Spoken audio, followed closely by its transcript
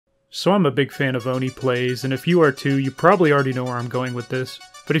So I'm a big fan of OneyPlays, and if you are too, you probably already know where I'm going with this.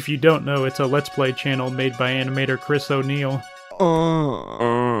 But if you don't know, it's a Let's Play channel made by animator Chris O'Neill.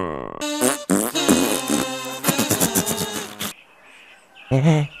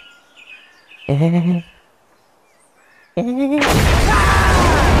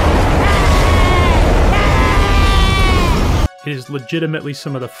 It is legitimately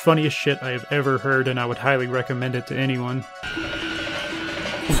some of the funniest shit I have ever heard, and I would highly recommend it to anyone.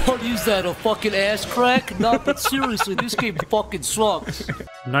 What is that, a fucking ass crack? No, but seriously, this game fucking sucks.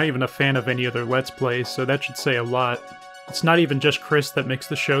 I'm not even a fan of any other Let's Plays, so that should say a lot. It's not even just Chris that makes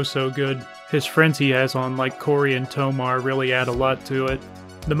the show so good. His friends he has on, like Corey and Tomar, really add a lot to it.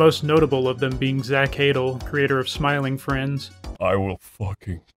 The most notable of them being Zach Hadel, creator of Smiling Friends. I will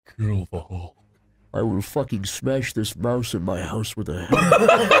fucking kill the Hulk. I will fucking smash this mouse in my house with a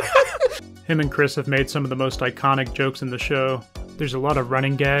hammer. Him and Chris have made some of the most iconic jokes in the show. There's a lot of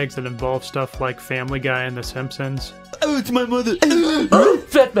running gags that involve stuff like Family Guy and The Simpsons. Oh, it's my mother.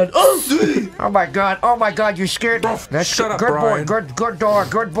 Fat man. Oh my god, you scared me. That's Shut up, good Brian. boy, good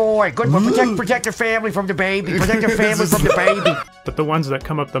dog, good boy, good boy. Protect your family from the baby. Protect your family from the baby. But the ones that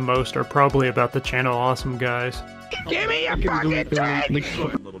come up the most are probably about the channel Awesome Guys. Give me a fucking drink. I want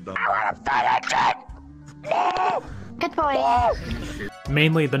a fucking drink. Good boy.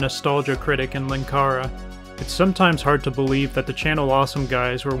 Mainly the Nostalgia Critic and Linkara. It's sometimes hard to believe that the channel Awesome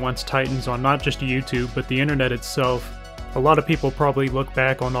Guys were once titans on not just YouTube, but the internet itself. A lot of people probably look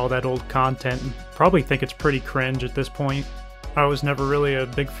back on all that old content and probably think it's pretty cringe at this point. I was never really a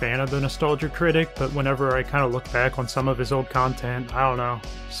big fan of the Nostalgia Critic, but whenever I kind of look back on some of his old content, I don't know,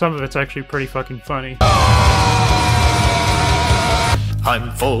 some of it's actually pretty fucking funny.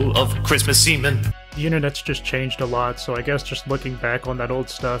 I'm full of Christmas semen. The internet's just changed a lot, so I guess just looking back on that old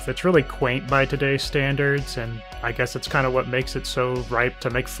stuff, it's really quaint by today's standards, and I guess it's kind of what makes it so ripe to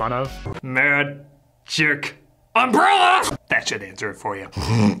make fun of. Mad chick umbrella! That should answer it for you.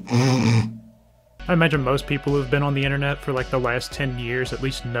 I imagine most people who've been on the internet for like the last 10 years at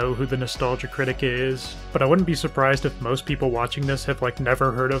least know who the Nostalgia Critic is, but I wouldn't be surprised if most people watching this have like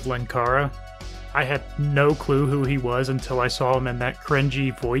never heard of Linkara. I had no clue who he was until I saw him in that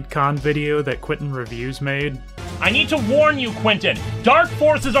cringy VoidCon video that Quentin Reviews made. I need to warn you, Quentin. Dark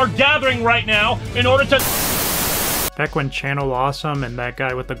forces are gathering right now in order to... Back when Channel Awesome and that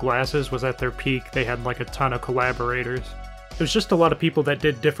guy with the glasses was at their peak, they had like a ton of collaborators. There's just a lot of people that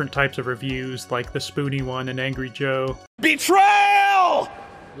did different types of reviews, like the Spoony one and Angry Joe. Betrayal!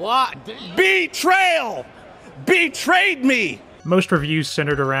 What? Betrayal! Betrayed me! Most reviews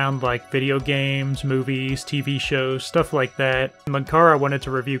centered around like video games, movies, TV shows, stuff like that. Linkara wanted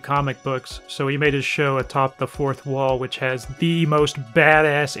to review comic books, so he made his show atop the fourth wall, which has the most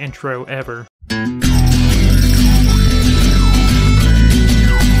badass intro ever.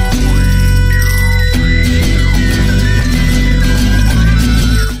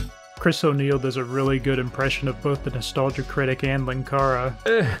 Chris O'Neill does a really good impression of both the Nostalgia Critic and Linkara.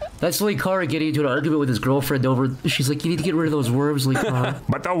 That's Linkara getting into an argument with his girlfriend over... She's like, you need to get rid of those worms, Linkara.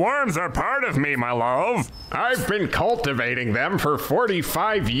 But the worms are part of me, my love. I've been cultivating them for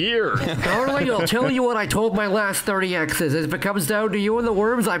 45 years. Darling, I'll tell you what I told my last 30 exes. If it comes down to you and the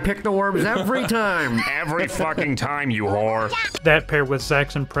worms, I pick the worms every time. Every fucking time, you whore. That paired with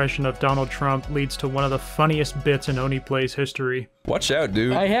Zach's impression of Donald Trump leads to one of the funniest bits in OneyPlays history. Watch out,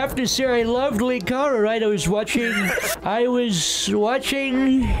 dude. I have to say I loved Linkara, right? I was watching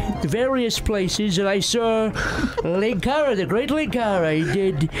various places and I saw Linkara, the great Linkara. He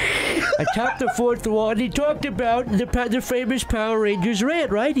did atop the fourth wall and he talked about the famous Power Rangers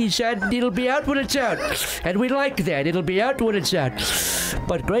Red, right? He said it'll be out when it's out. And we like that. It'll be out when it's out.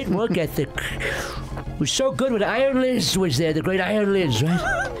 But great work ethic. It was so good when Iron Liz was there, the great Iron Liz,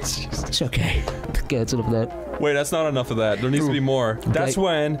 right? It's okay. Cancel of that. Wait, that's not enough of that. There needs to be more. That's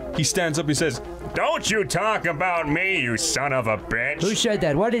when he stands up and he says, Don't you talk about me, you son of a bitch. Who said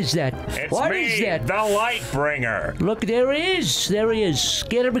that? What is that? It's What me, is that? the Lightbringer. Look, there he is. There he is.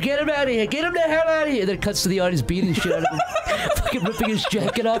 Get him out of here. Get him the hell out of here. Then cuts to the audience beating the shit out of him. Fucking ripping his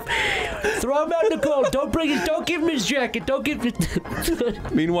jacket off. Throw him out in the cold. Don't give him his jacket. Don't give him...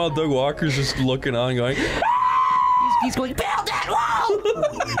 Meanwhile, Doug Walker's just looking on going... He's going, build that wall!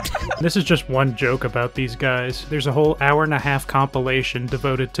 This is just one joke about these guys. There's a whole hour-and-a-half compilation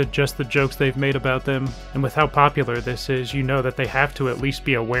devoted to just the jokes they've made about them, and with how popular this is, you know that they have to at least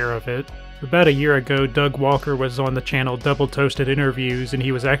be aware of it. About a year ago, Doug Walker was on the channel Double Toasted Interviews, and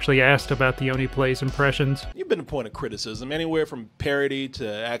he was actually asked about the OneyPlays impressions. You've been a point of criticism, anywhere from parody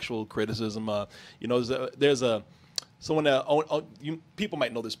to actual criticism. You know, there's a someone that people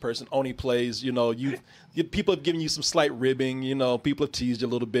might know this person, OneyPlays. You know, people have given you some slight ribbing. You know, people have teased you a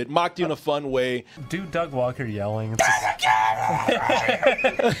little bit, mocked you in a fun way. Dude, Doug Walker yelling.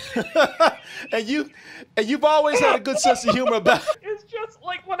 and you've always had a good sense of humor about it. It's just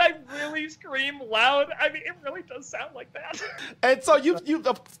like when I really scream loud. I mean, it really does sound like that. And so you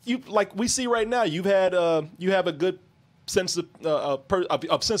like we see right now, you have a good sense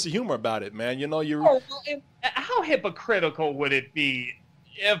of sense of humor about it, man. You know, you're. Oh, well, how hypocritical would it be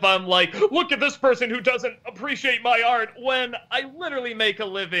if I'm like, look at this person who doesn't appreciate my art when I literally make a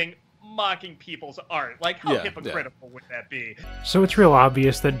living mocking people's art? Like, how hypocritical would that be? So it's real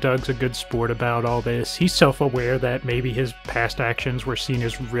obvious that Doug's a good sport about all this. He's self-aware that maybe his past actions were seen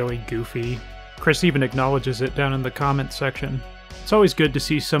as really goofy. Chris even acknowledges it down in the comment section. It's always good to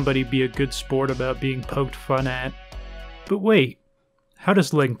see somebody be a good sport about being poked fun at. But wait, how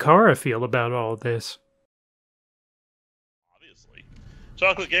does Linkara feel about all this? Obviously.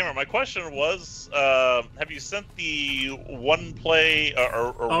 Chocolate Gamer, my question was, have you sent the OnePlay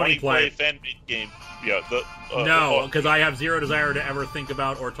or OneyPlay fan-made game? Yeah. No, because I have zero desire to ever think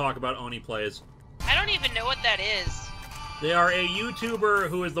about or talk about OneyPlays. I don't even know what that is. They are a YouTuber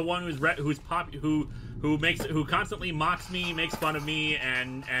who is the one who constantly mocks me, makes fun of me,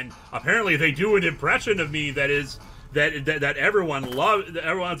 and apparently they do an impression of me that everyone loves.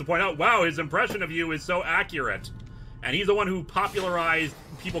 Everyone has to point out, wow, his impression of you is so accurate. And he's the one who popularized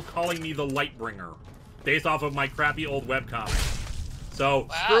people calling me the Lightbringer, based off of my crappy old webcomic. So,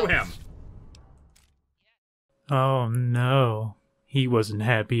 screw him. Oh no, he wasn't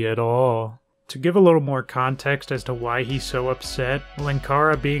happy at all. To give a little more context as to why he's so upset,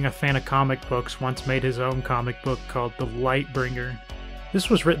 Linkara, being a fan of comic books, once made his own comic book called The Lightbringer. This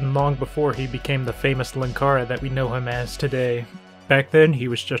was written long before he became the famous Linkara that we know him as today. Back then, he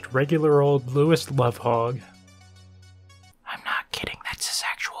was just regular old Lewis Lovehog. I'm not kidding, that's his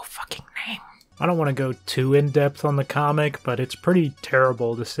actual fucking name. I don't want to go too in-depth on the comic, but it's pretty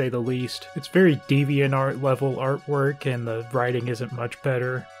terrible to say the least. It's very DeviantArt level artwork, and the writing isn't much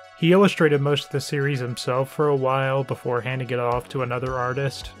better. He illustrated most of the series himself for a while before handing it off to another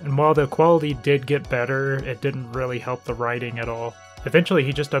artist, and while the quality did get better, it didn't really help the writing at all. Eventually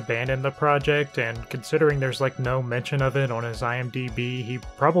he just abandoned the project, and considering there's like no mention of it on his IMDb, he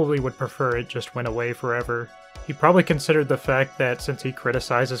probably would prefer it just went away forever. He probably considered the fact that since he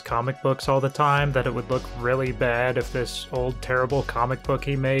criticizes comic books all the time, that it would look really bad if this old terrible comic book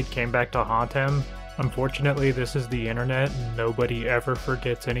he made came back to haunt him. Unfortunately, this is the internet, and nobody ever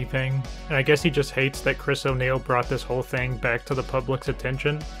forgets anything. And I guess he just hates that Chris O'Neill brought this whole thing back to the public's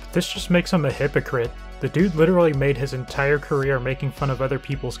attention. But this just makes him a hypocrite. The dude literally made his entire career making fun of other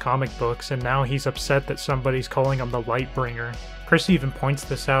people's comic books, and now he's upset that somebody's calling him the Lightbringer. Chris even points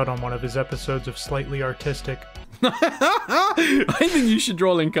this out on one of his episodes of Slightly Artistic. I think you should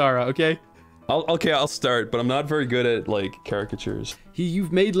draw Linkara, okay? I'll start, but I'm not very good at, like, caricatures.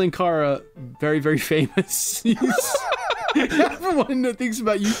 You've made Linkara very, very famous. Everyone that thinks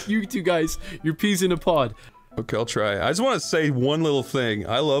about you two guys, you're peas in a pod. Okay, I'll try. I just want to say one little thing.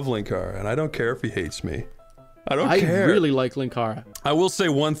 I love Linkara, and I don't care if he hates me. I don't care. I really like Linkara. I will say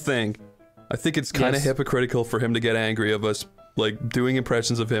one thing. I think it's kind of hypocritical for him to get angry of us, like, doing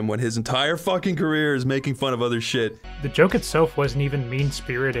impressions of him when his entire fucking career is making fun of other shit. The joke itself wasn't even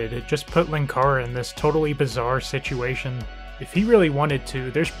mean-spirited, it just put Linkara in this totally bizarre situation. If he really wanted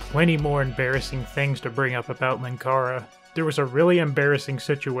to, there's plenty more embarrassing things to bring up about Linkara. There was a really embarrassing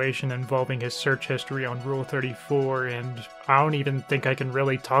situation involving his search history on Rule 34, and I don't even think I can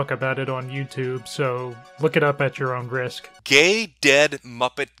really talk about it on YouTube, so look it up at your own risk. Gay Dead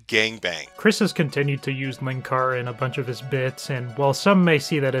Muppet Gangbang. Chris has continued to use Linkara in a bunch of his bits, and while some may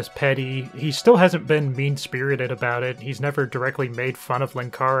see that as petty, he still hasn't been mean-spirited about it. He's never directly made fun of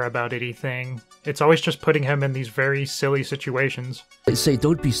Linkara about anything. It's always just putting him in these very silly situations. I say,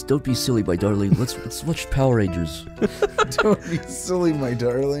 don't be silly, my darling. Let's watch Power Rangers. Don't be silly, my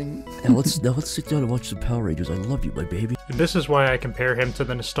darling. Now let's sit down and watch some Power Rangers. I love you, my baby. And this is why I compare him to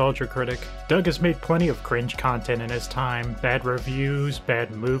the Nostalgia Critic. Doug has made plenty of cringe content in his time. Bad reviews,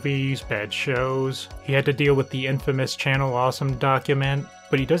 bad movies, bad shows. He had to deal with the infamous Channel Awesome document,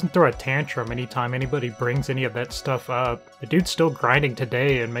 but he doesn't throw a tantrum anytime anybody brings any of that stuff up. The dude's still grinding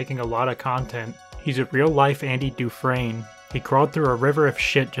today and making a lot of content. He's a real-life Andy Dufresne. He crawled through a river of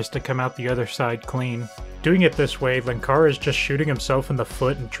shit just to come out the other side clean. Doing it this way, Linkara is just shooting himself in the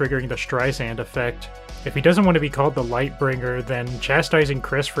foot and triggering the Streisand effect. If he doesn't want to be called the Lightbringer, then chastising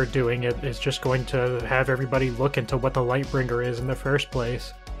Chris for doing it is just going to have everybody look into what the Lightbringer is in the first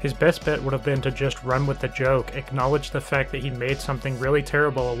place. His best bet would have been to just run with the joke, acknowledge the fact that he made something really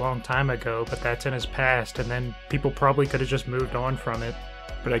terrible a long time ago, but that's in his past, and then people probably could have just moved on from it.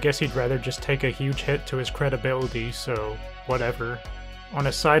 But I guess he'd rather just take a huge hit to his credibility, so whatever. On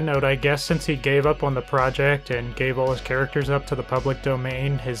a side note, I guess since he gave up on the project and gave all his characters up to the public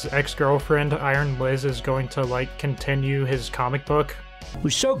domain, his ex-girlfriend, Iron Liz, is going to, continue his comic book. It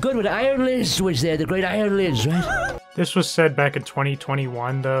was so good when Iron Liz was there, the great Iron Liz, right? This was said back in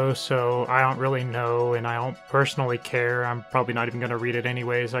 2021, though, so I don't really know, and I don't personally care. I'm probably not even going to read it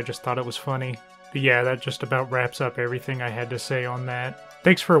anyways, I just thought it was funny. But yeah, that just about wraps up everything I had to say on that.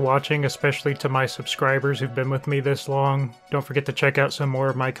 Thanks for watching, especially to my subscribers who've been with me this long. Don't forget to check out some more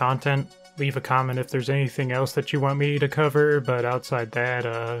of my content. Leave a comment if there's anything else that you want me to cover, but outside that,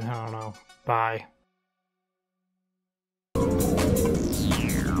 I don't know. Bye.